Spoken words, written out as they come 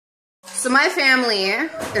So my family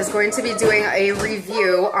is going to be doing a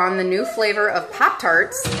review on the new flavor of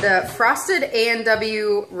Pop-Tarts, the Frosted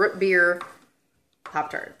A&W Root Beer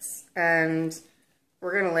Pop-Tarts. And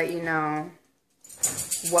we're going to let you know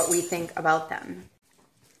what we think about them.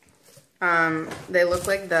 They look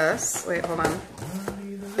like this. Wait, hold on.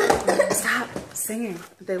 Stop singing.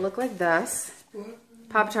 They look like this.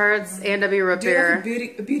 Pop-Tarts, A&W Root Beer.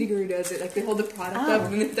 Like a beauty guru does it. Like they hold the product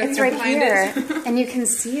up and then they're it's right here. And you can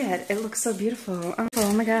see it. It looks so beautiful.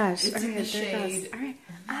 Oh my gosh. It's in the shade. All right.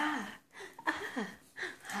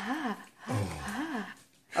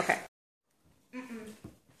 Okay.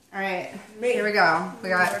 All right. Here we go. We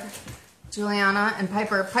got Juliana and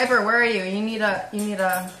Piper. Piper, where are you? You need a. There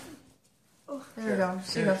we go.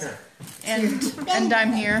 She goes. Sure. And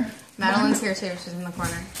I'm here. Madeline's here too. She's in the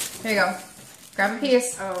corner. Here you go. Grab a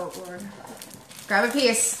piece. Oh Lord. Grab a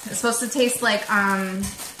piece. It's supposed to taste like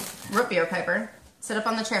root beer, Piper. Sit up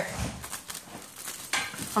on the chair.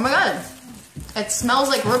 Oh my god. It smells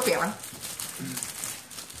like root beer.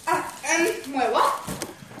 Wait, what?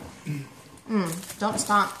 Don't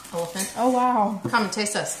stomp, elephant. Oh wow. Come,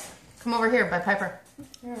 taste this. Come over here by Piper.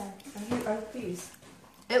 Yeah, I have these.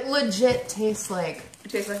 It legit tastes like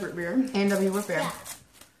It tastes like root beer. A&W root beer. Yeah.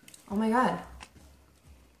 Oh my god.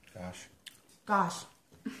 Gosh.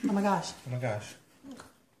 Oh my gosh. Oh my gosh.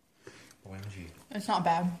 OMG. It's not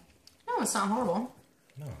bad. No, it's not horrible.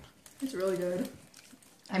 No. It's really good.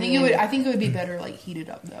 I mean, I think it would be better like heated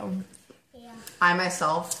up though. Yeah. I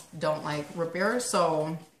myself don't like root beer,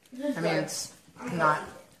 so I mean it's not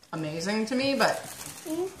amazing to me, but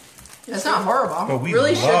it's not horrible. But we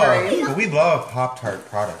really love, sugary. But we love Pop-Tart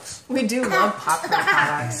products. We do love Pop-Tart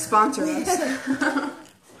products. Sponsor us.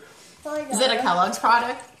 Is it a Kellogg's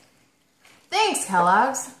product? Thanks,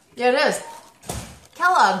 Kellogg's. Yeah, it is.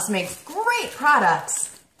 Kellogg's makes great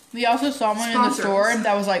products. We also saw one in the store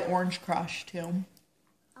that was like Orange Crush too.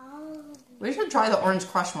 We should try the Orange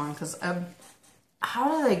Crush one, because how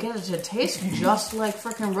do they get it to taste just like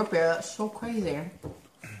freaking root beer? That's so crazy.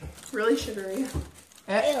 Really sugary.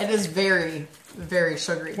 It is very, very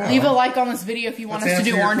sugary. Wow. Leave a like on this video if you want us to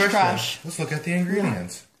do Orange Crush. Let's look at the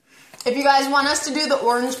ingredients. If you guys want us to do the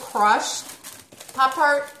Orange Crush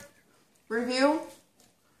Pop-Tart review,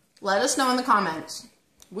 let us know in the comments.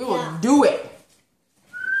 We will do it.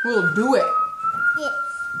 We will do it.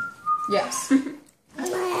 Yes.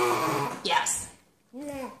 Yes.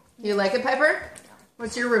 You like it, Piper?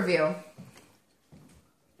 What's your review?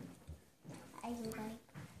 I like.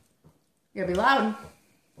 You gotta be loud.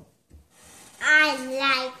 I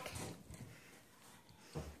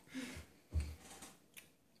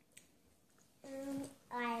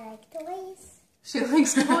like toys. She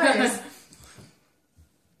likes toys.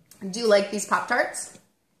 Do you like these Pop-Tarts?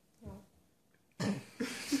 No.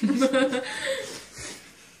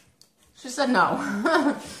 She said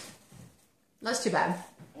no. That's too bad.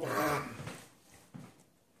 Ow.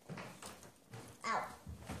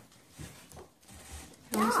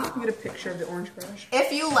 Let me see if I can get a picture of the Orange Crush.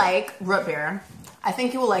 If you like root beer, I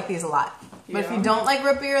think you will like these a lot. But if you don't like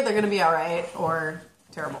root beer, they're going to be alright or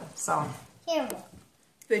terrible. So Terrible.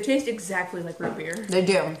 They taste exactly like root beer. they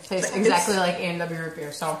do. Taste exactly like A&W root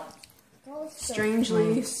beer. So,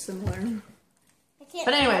 Strangely similar.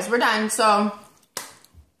 but anyways, we're done. So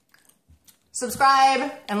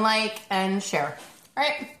subscribe and like and share.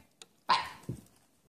 Alright?